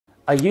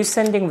Are you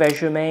sending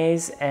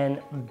resumes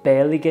and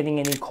barely getting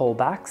any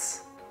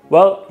callbacks?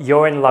 Well,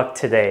 you're in luck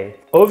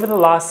today. Over the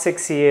last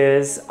 6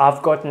 years,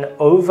 I've gotten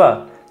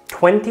over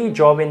 20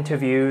 job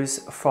interviews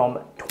from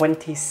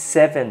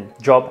 27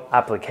 job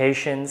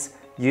applications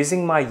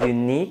using my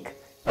unique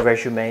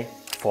resume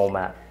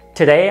format.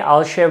 Today,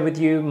 I'll share with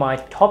you my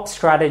top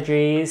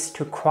strategies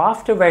to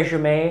craft a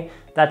resume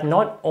that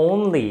not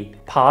only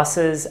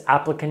passes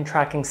applicant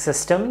tracking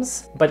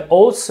systems, but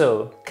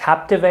also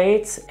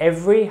captivates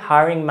every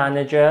hiring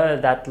manager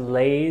that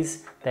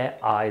lays their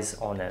eyes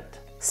on it.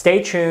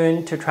 Stay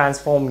tuned to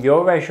transform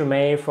your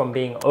resume from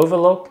being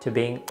overlooked to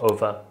being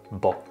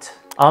overbooked.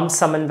 I'm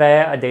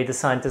Samanvay, a data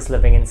scientist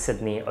living in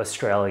Sydney,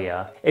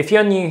 Australia. If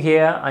you're new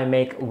here, I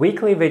make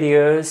weekly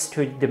videos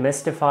to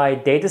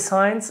demystify data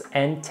science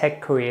and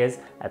tech careers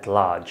at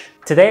large.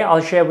 Today,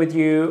 I'll share with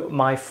you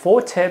my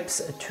 4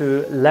 tips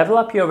to level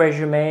up your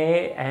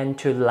resume and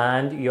to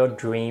land your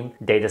dream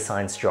data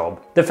science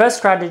job. The first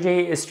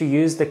strategy is to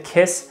use the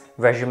KISS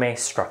resume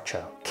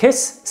structure.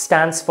 KISS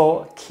stands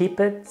for Keep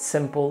It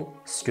Simple,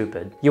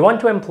 Stupid. You want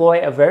to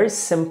employ a very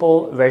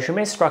simple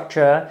resume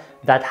structure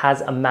that has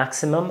a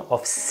maximum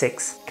of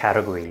 6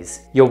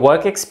 categories: your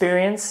work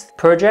experience,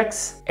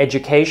 projects,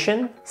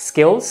 education,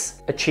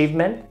 skills,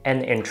 achievement,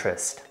 and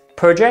interest.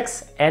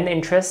 Projects and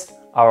interest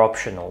are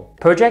optional.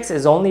 Projects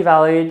is only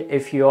valid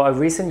if you're a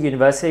recent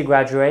university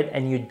graduate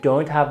and you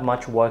don't have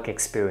much work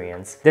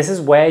experience. This is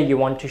where you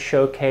want to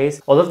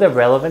showcase all of the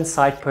relevant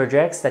side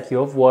projects that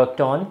you've worked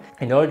on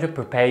in order to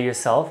prepare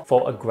yourself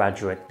for a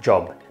graduate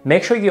job.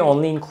 Make sure you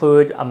only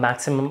include a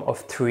maximum of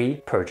 3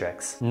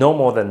 projects, no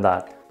more than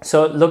that.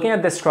 So looking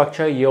at this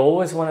structure, you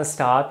always want to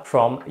start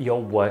from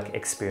your work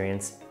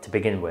experience to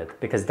begin with,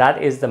 because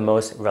that is the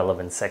most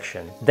relevant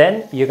section.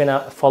 Then you're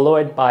gonna follow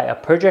it by a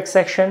project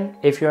section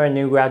if you're a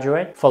new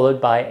graduate, followed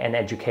by an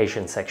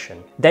education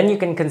section. Then you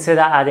can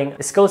consider adding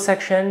a skill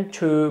section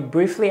to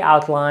briefly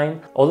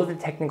outline all of the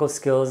technical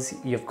skills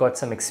you've got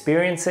some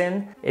experience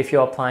in if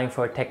you're applying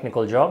for a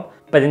technical job.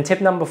 But in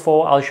tip number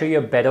 4, I'll show you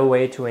a better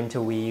way to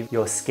interweave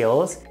your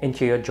skills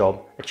into your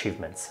job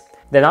achievements.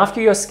 Then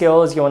after your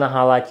skills, you want to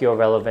highlight your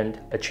relevant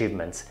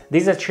achievements.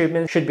 These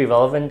achievements should be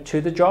relevant to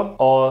the job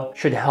or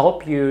should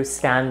help you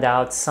stand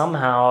out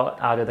somehow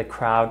out of the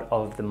crowd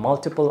of the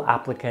multiple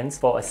applicants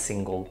for a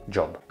single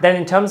job. Then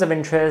in terms of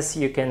interest,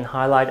 you can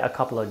highlight a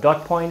couple of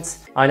dot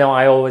points. I know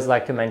I always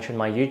like to mention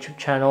my YouTube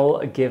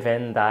channel,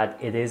 given that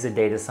it is a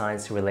data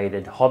science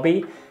related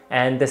hobby.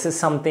 And this is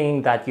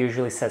something that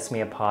usually sets me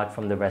apart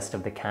from the rest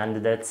of the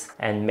candidates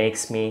and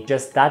makes me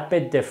just that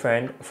bit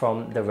different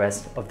from the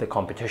rest of the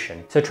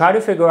competition. So try to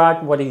figure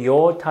out what are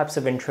your types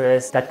of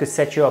interests that could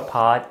set you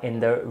apart in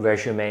the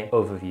resume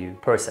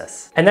overview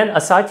process. And then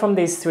aside from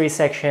these 3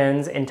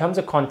 sections, in terms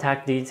of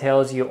contact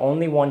details, you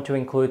only want to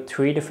include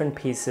 3 different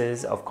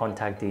pieces of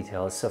contact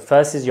details. So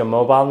first is your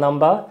mobile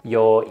number,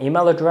 your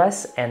email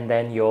address, and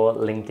then your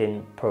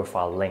LinkedIn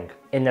profile link.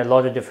 In a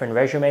lot of different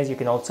resumes, you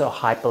can also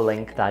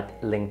hyperlink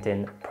that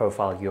LinkedIn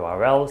profile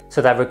URL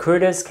so that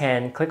recruiters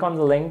can click on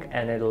the link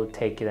and it'll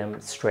take them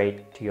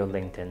straight to your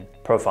LinkedIn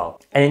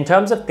profile. And in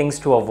terms of things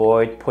to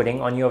avoid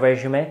putting on your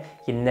resume,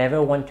 you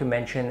never want to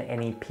mention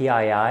any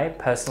PII,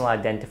 personal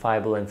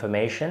identifiable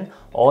information,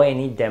 or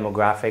any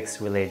demographics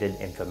related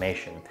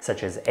information,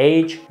 such as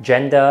age,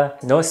 gender,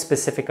 no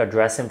specific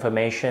address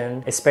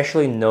information,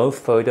 especially no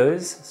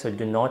photos. So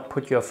do not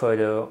put your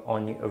photo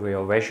on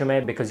your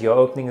resume because you're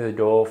opening the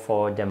door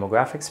for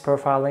demographics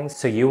profiling.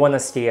 So you want to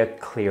steer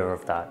clear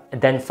of that.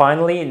 And then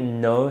finally,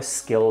 no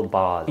skill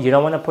bars. You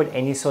don't want to put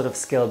any sort of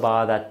skill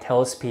bar that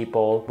tells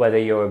people whether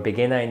you're a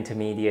beginner,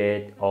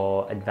 intermediate,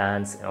 or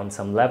advanced on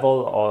some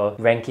level, or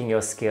ranking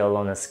your skill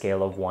on a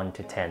scale of 1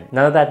 to 10.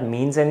 None of that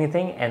means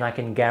anything, and I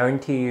can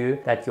guarantee you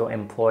that your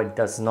employer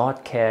does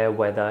not care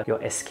whether your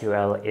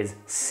SQL is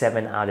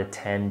 7 out of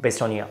 10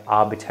 based on your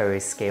arbitrary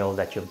scale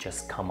that you've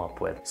just come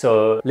up with.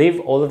 So leave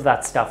all of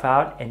that stuff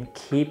out and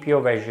keep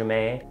your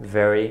resume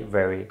very,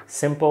 very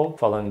simple,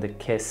 following the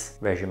KISS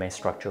resume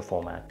structure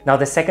format. Now,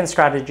 the second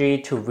strategy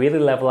to really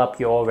level up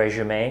your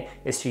resume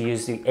is to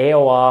use the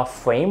AOR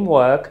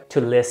framework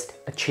to list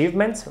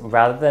achievements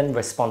rather than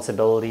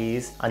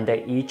responsibilities under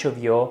each of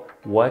your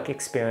work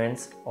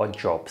experience or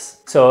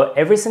jobs. So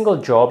every single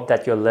job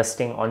that you're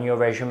listing on your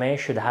resume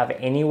should have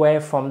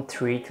anywhere from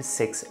 3 to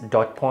 6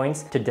 dot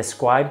points to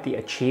describe the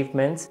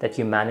achievements that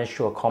you managed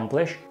to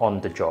accomplish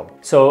on the job.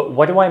 So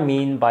what do I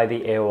mean by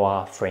the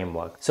AOR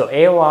framework? So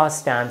AOR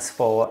stands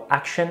for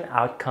action,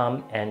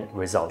 outcome, and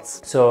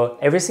results. So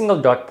every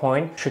single dot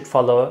point should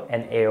follow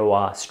an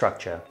AOR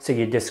structure. So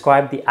you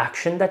describe the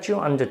action that you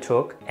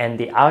undertook and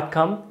the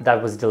outcome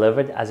that was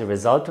delivered as a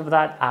result of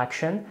that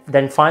action.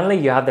 Then finally,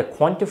 you have the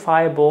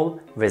quantifiable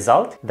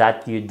result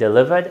that you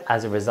delivered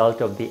as a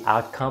result of the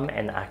outcome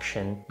and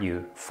action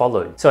you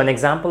followed. So an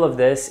example of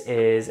this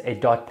is a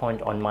dot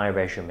point on my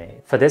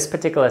resume. For this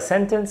particular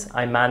sentence,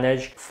 I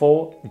managed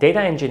 4 data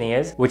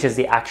engineers, which is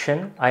the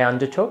action I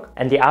undertook,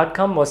 and the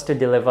outcome was to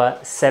deliver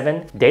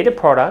 7 data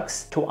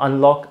products to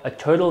unlock a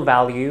total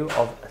value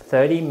of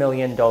 $30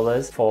 million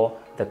for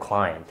the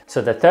client.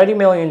 So the $30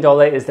 million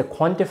is the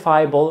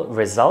quantifiable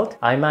result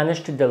I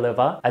managed to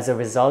deliver as a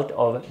result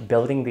of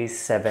building these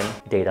 7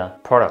 data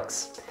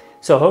products.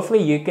 So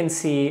hopefully you can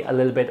see a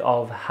little bit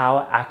of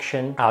how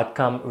action,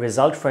 outcome,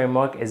 result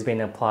framework is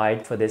being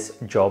applied for this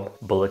job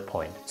bullet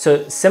point.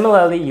 So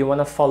similarly, you want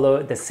to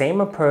follow the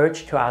same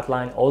approach to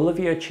outline all of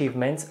your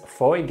achievements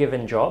for a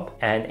given job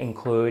and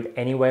include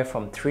anywhere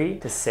from 3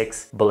 to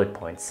 6 bullet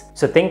points.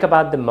 So think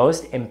about the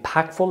most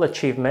impactful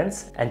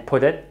achievements and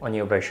put it on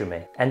your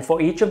resume. And for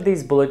each of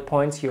these bullet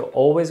points, you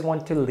always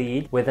want to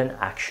lead with an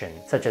action,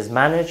 such as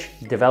manage,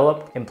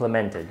 develop,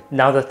 implemented.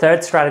 Now, the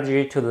third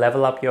strategy to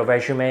level up your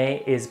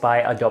resume is by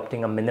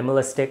adopting a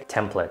minimalistic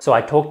template. So I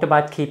talked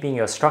about keeping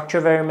your structure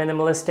very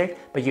minimalistic,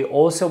 but you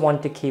also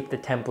want to keep the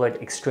template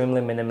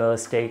extremely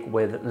minimalistic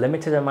with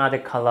limited amount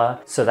of color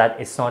so that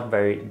it's not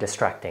very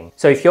distracting.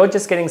 So if you're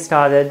just getting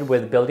started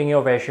with building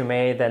your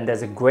resume, then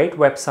there's a great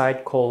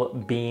website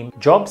called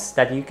BeamJobs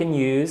that you can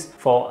use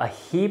for a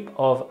heap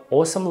of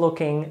awesome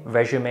looking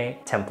resume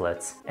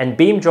templates. And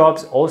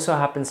BeamJobs also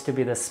happens to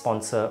be the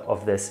sponsor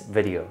of this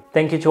video.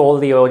 Thank you to all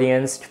the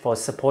audience for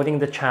supporting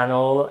the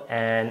channel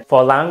and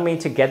for allowing me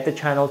to get the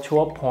channel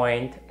to a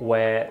point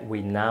where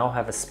we now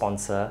have a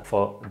sponsor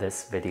for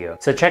this video.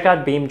 So check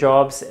out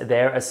BeamJobs.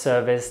 They're a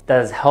service that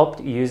has helped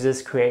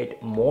users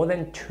create more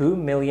than 2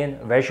 million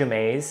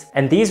resumes.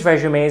 And these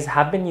resumes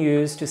have been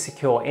used to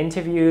secure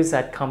interviews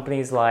at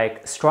companies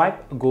like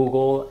Stripe,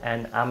 Google,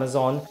 and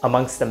Amazon,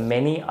 amongst the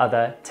many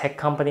other tech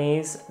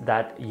companies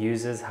that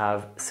users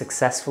have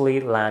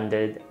successfully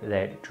landed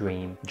their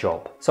dream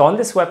job. So on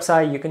this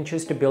website, you can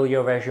choose to build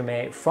your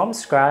resume from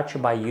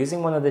scratch by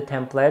using one of the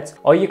templates,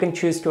 or you can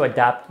choose to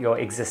adapt your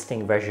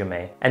existing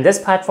resume. And this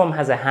platform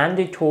has a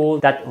handy tool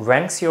that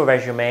ranks your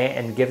resume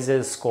and gives it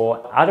a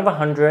score out of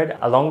 100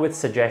 along with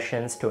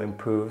suggestions to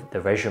improve the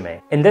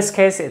resume. In this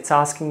case, it's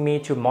asking me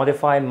to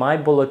modify my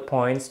bullet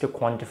points to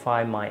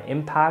quantify my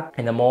impact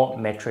in a more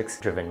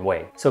metrics-driven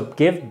way. So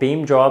give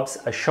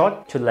BeamJobs a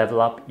shot to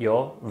level up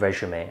your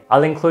resume.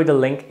 I'll include a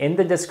link in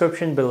the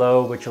description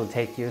below which will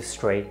take you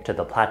straight to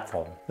the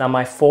platform. Now,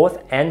 my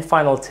fourth and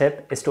final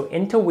tip is to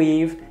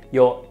interweave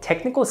your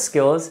technical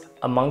skills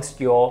amongst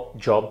your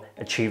job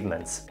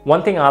achievements.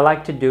 One thing I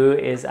like to do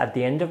is at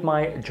the end of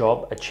my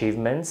job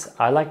achievements,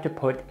 I like to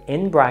put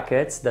in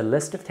brackets the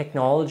list of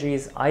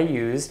technologies I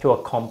use to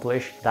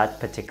accomplish that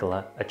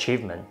particular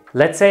achievement.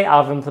 Let's say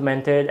I've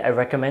implemented a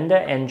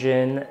recommender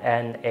engine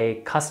and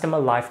a customer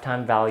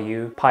lifetime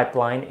value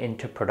pipeline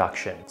into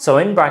production. So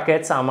in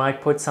brackets, I might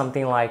put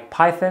something like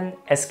Python,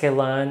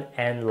 sklearn,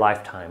 and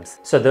lifetimes.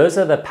 So those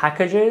are the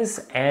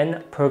packages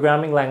and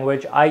programming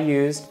language I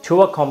use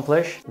to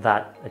accomplish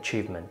that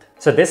achievement.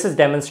 So this has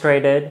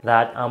demonstrated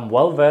that I'm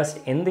well versed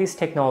in these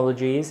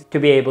technologies to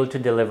be able to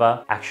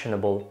deliver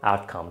actionable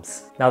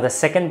outcomes. Now, the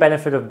second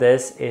benefit of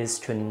this is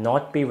to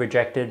not be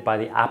rejected by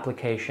the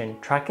application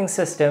tracking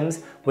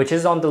systems, which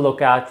is on the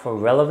lookout for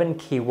relevant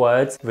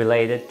keywords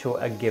related to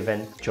a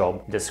given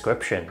job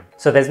description.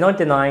 So there's no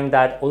denying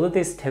that all of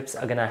these tips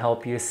are going to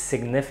help you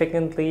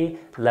significantly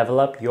level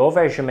up your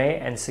resume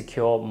and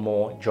secure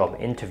more job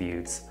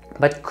interviews.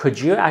 But could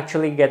you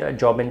actually get a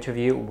job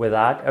interview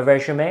without a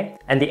resume?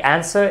 And the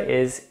answer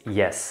is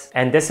yes.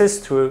 And this is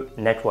through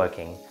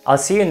networking. I'll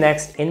see you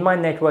next in my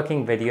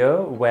networking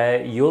video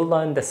where you'll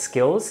learn the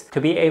skills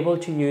to be able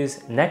to use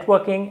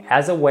networking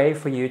as a way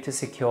for you to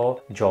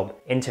secure job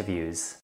interviews.